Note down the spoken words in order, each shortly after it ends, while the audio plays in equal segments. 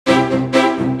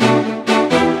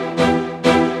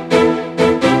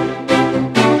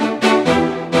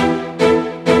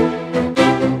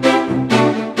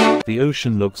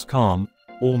ocean looks calm,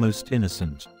 almost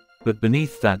innocent. But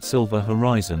beneath that silver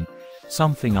horizon,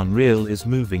 something unreal is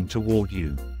moving toward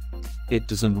you. It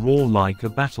doesn't roar like a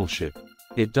battleship.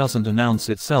 It doesn't announce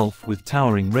itself with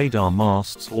towering radar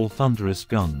masts or thunderous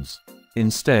guns.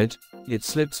 Instead, it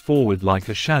slips forward like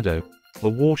a shadow, a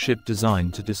warship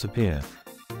designed to disappear.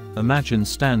 Imagine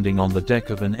standing on the deck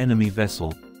of an enemy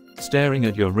vessel, staring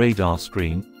at your radar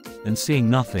screen, and seeing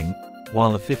nothing,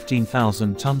 while a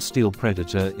 15,000-ton steel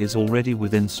predator is already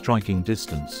within striking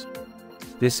distance.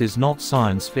 This is not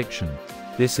science fiction.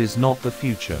 This is not the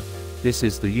future. This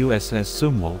is the USS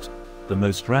Zumwalt, the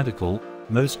most radical,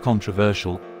 most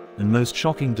controversial, and most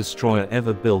shocking destroyer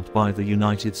ever built by the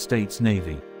United States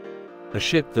Navy. A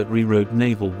ship that rewrote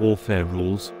naval warfare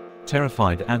rules,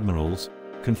 terrified admirals,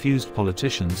 confused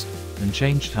politicians, and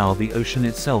changed how the ocean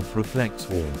itself reflects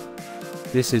war.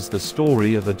 This is the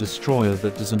story of a destroyer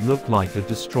that doesn't look like a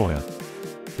destroyer.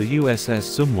 The USS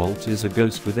Zumwalt is a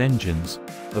ghost with engines,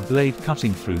 a blade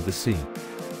cutting through the sea.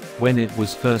 When it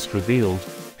was first revealed,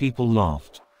 people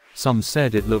laughed. Some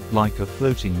said it looked like a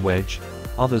floating wedge,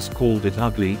 others called it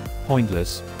ugly,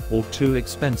 pointless, or too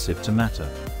expensive to matter.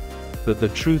 But the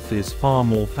truth is far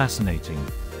more fascinating.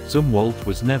 Zumwalt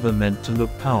was never meant to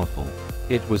look powerful.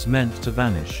 It was meant to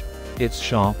vanish. Its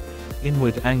sharp,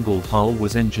 inward-angled hull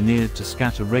was engineered to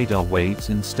scatter radar waves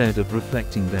instead of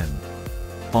reflecting them.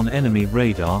 On enemy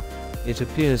radar, it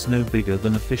appears no bigger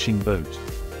than a fishing boat.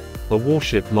 A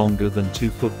warship longer than 2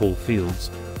 football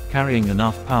fields, carrying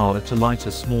enough power to light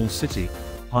a small city,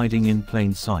 hiding in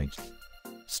plain sight.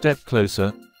 Step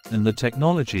closer, and the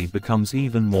technology becomes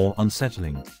even more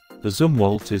unsettling. The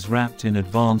Zumwalt is wrapped in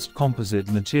advanced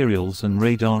composite materials and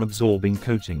radar-absorbing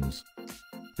coatings.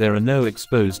 There are no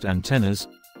exposed antennas,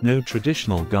 no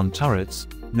traditional gun turrets,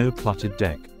 no cluttered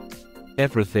deck.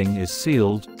 Everything is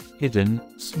sealed, hidden,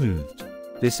 smoothed.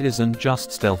 This isn't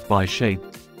just stealth by shape,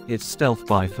 it's stealth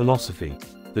by philosophy.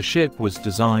 The ship was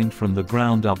designed from the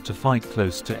ground up to fight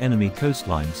close to enemy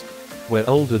coastlines, where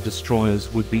older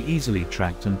destroyers would be easily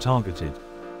tracked and targeted.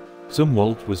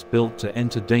 Zumwalt was built to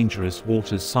enter dangerous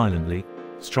waters silently,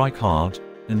 strike hard,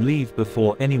 and leave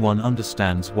before anyone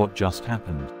understands what just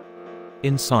happened.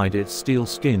 Inside, its steel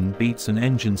skin beats an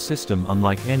engine system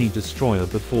unlike any destroyer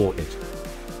before it.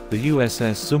 The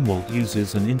USS Zumwalt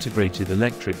uses an integrated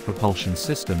electric propulsion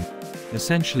system,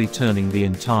 essentially turning the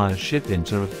entire ship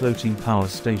into a floating power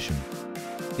station.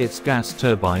 Its gas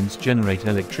turbines generate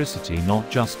electricity not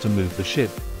just to move the ship,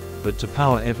 but to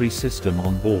power every system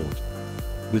on board.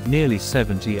 With nearly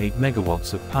 78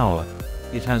 megawatts of power,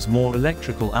 it has more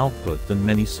electrical output than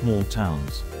many small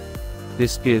towns.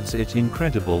 This gives it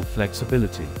incredible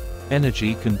flexibility.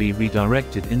 Energy can be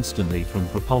redirected instantly from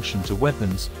propulsion to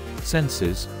weapons,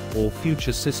 sensors, or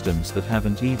future systems that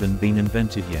haven't even been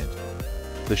invented yet.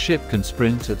 The ship can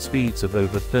sprint at speeds of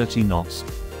over 30 knots,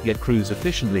 yet cruise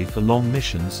efficiently for long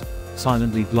missions,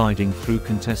 silently gliding through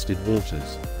contested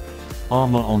waters.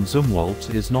 Armor on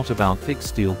Zumwalt is not about thick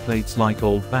steel plates like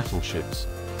old battleships.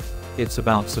 It's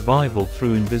about survival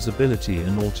through invisibility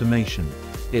and automation.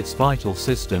 Its vital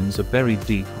systems are buried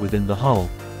deep within the hull,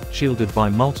 shielded by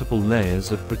multiple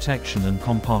layers of protection and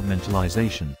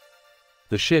compartmentalization.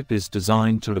 The ship is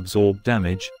designed to absorb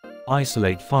damage,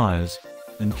 isolate fires,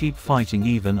 and keep fighting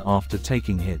even after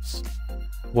taking hits.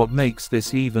 What makes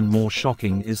this even more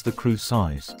shocking is the crew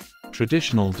size.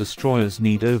 Traditional destroyers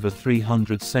need over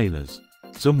 300 sailors.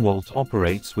 Zumwalt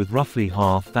operates with roughly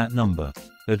half that number.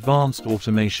 Advanced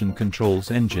automation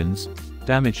controls engines,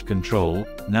 damage control,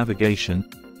 navigation,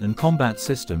 and combat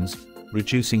systems,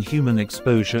 reducing human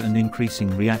exposure and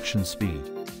increasing reaction speed.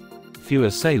 Fewer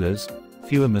sailors,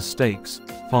 fewer mistakes,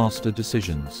 faster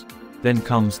decisions. Then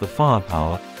comes the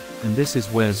firepower, and this is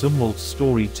where Zumwalt's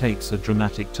story takes a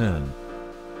dramatic turn.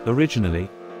 Originally,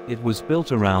 it was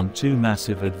built around 2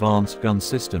 massive advanced gun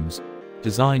systems,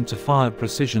 designed to fire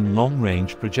precision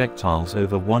long-range projectiles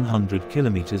over 100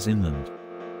 kilometers inland.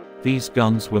 These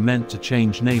guns were meant to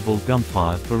change naval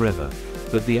gunfire forever.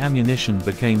 But the ammunition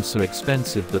became so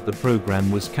expensive that the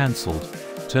program was cancelled,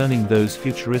 turning those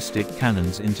futuristic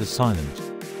cannons into silent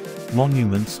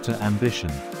monuments to ambition.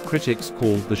 Critics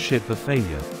called the ship a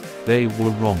failure. They were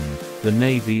wrong. The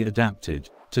Navy adapted.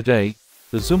 Today,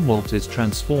 the Zumwalt is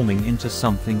transforming into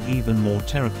something even more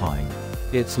terrifying.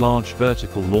 Its large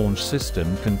vertical launch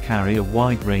system can carry a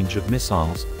wide range of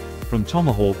missiles, from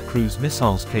Tomahawk cruise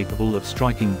missiles capable of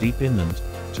striking deep inland,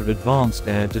 to advanced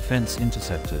air defense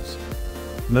interceptors.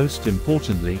 Most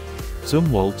importantly,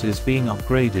 Zumwalt is being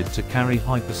upgraded to carry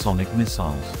hypersonic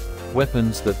missiles,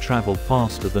 weapons that travel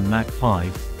faster than Mach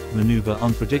 5, maneuver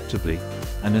unpredictably,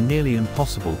 and are nearly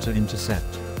impossible to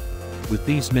intercept. With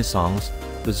these missiles,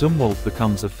 The Zumwalt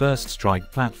becomes a first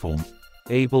strike platform,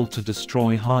 able to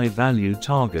destroy high-value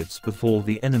targets before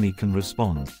the enemy can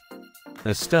respond.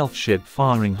 A stealth ship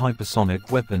firing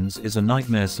hypersonic weapons is a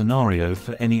nightmare scenario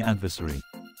for any adversary.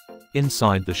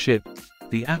 Inside the ship,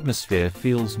 the atmosphere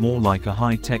feels more like a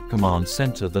high-tech command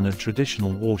center than a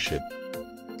traditional warship.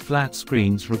 Flat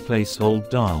screens replace old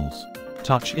dials.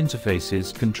 Touch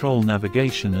interfaces control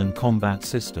navigation and combat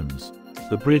systems.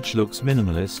 The bridge looks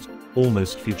minimalist,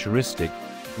 almost futuristic,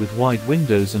 with wide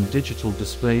windows and digital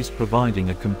displays providing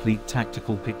a complete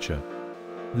tactical picture.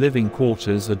 Living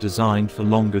quarters are designed for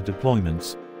longer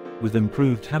deployments, with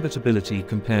improved habitability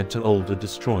compared to older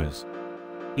destroyers.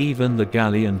 Even the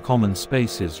galley and common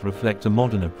spaces reflect a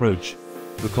modern approach,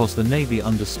 because the Navy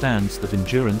understands that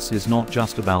endurance is not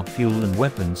just about fuel and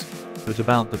weapons, but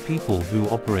about the people who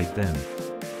operate them.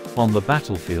 On the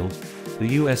battlefield,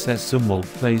 the USS Zumwalt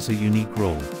plays a unique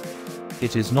role.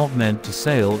 It is not meant to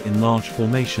sail in large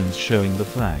formations showing the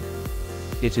flag.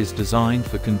 It is designed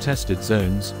for contested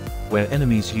zones, where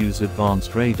enemies use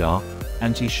advanced radar,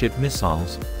 anti-ship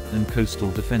missiles, and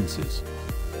coastal defenses.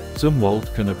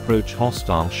 Zumwalt can approach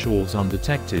hostile shores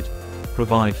undetected,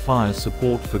 provide fire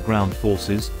support for ground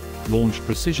forces, launch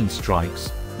precision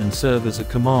strikes, and serve as a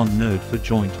command node for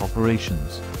joint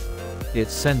operations.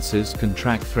 Its sensors can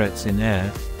track threats in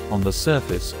air, on the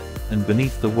surface, and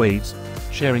beneath the waves,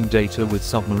 sharing data with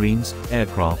submarines,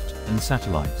 aircraft, and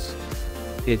satellites.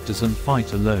 It doesn't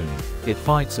fight alone. It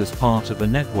fights as part of a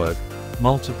network,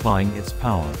 multiplying its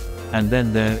power. And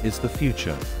then there is the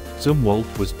future.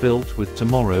 Zumwalt was built with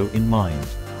tomorrow in mind.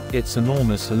 Its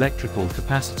enormous electrical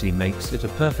capacity makes it a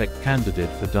perfect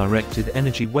candidate for directed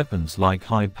energy weapons like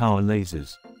high-power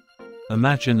lasers.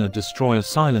 Imagine a destroyer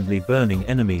silently burning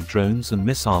enemy drones and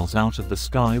missiles out of the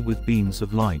sky with beams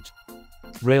of light.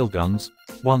 Railguns,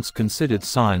 once considered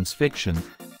science fiction,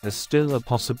 are still a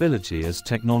possibility as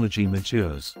technology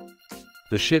matures.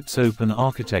 The ship's open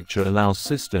architecture allows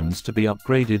systems to be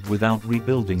upgraded without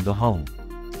rebuilding the hull.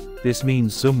 This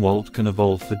means Zumwalt can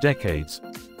evolve for decades,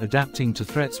 adapting to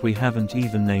threats we haven't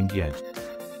even named yet.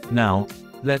 Now,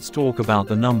 let's talk about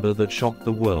the number that shocked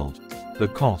the world: the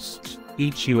cost.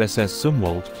 Each USS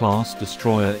Zumwalt class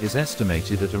destroyer is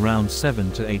estimated at around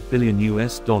 $7 to $8 billion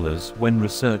when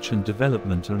research and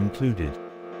development are included.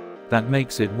 That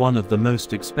makes it one of the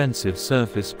most expensive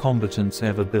surface combatants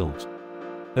ever built.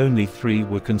 Only 3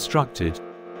 were constructed,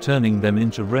 turning them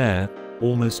into rare,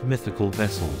 almost mythical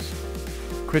vessels.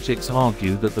 Critics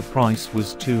argue that the price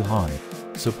was too high.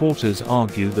 Supporters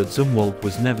argue that Zumwalt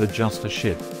was never just a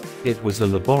ship. It was a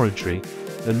laboratory,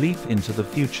 a leap into the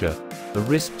future, a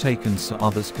risk taken so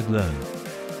others could learn.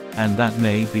 And that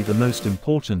may be the most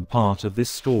important part of this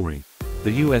story.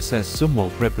 The USS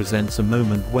Zumwalt represents a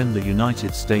moment when the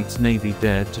United States Navy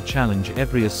dared to challenge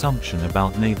every assumption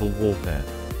about naval warfare.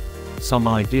 Some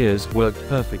ideas worked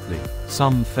perfectly,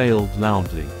 some failed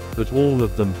loudly, but all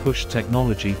of them pushed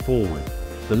technology forward.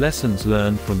 The lessons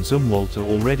learned from Zumwalt are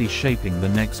already shaping the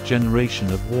next generation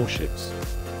of warships.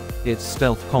 Its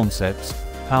stealth concepts,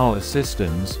 power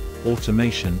systems,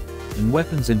 automation, and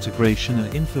weapons integration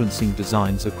are influencing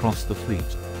designs across the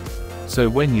fleet. So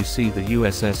when you see the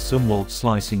USS Zumwalt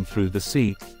slicing through the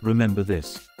sea, remember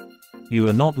this. You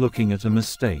are not looking at a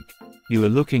mistake. You are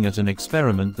looking at an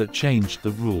experiment that changed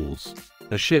the rules.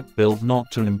 A ship built not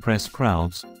to impress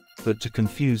crowds, but to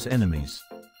confuse enemies.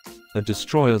 A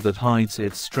destroyer that hides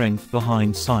its strength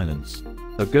behind silence.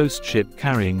 A ghost ship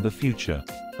carrying the future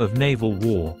of naval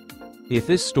war. If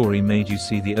this story made you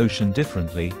see the ocean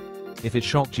differently, if it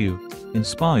shocked you,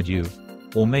 inspired you,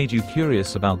 or made you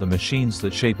curious about the machines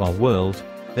that shape our world,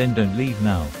 then don't leave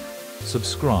now.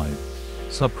 Subscribe.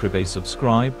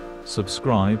 Subscribe.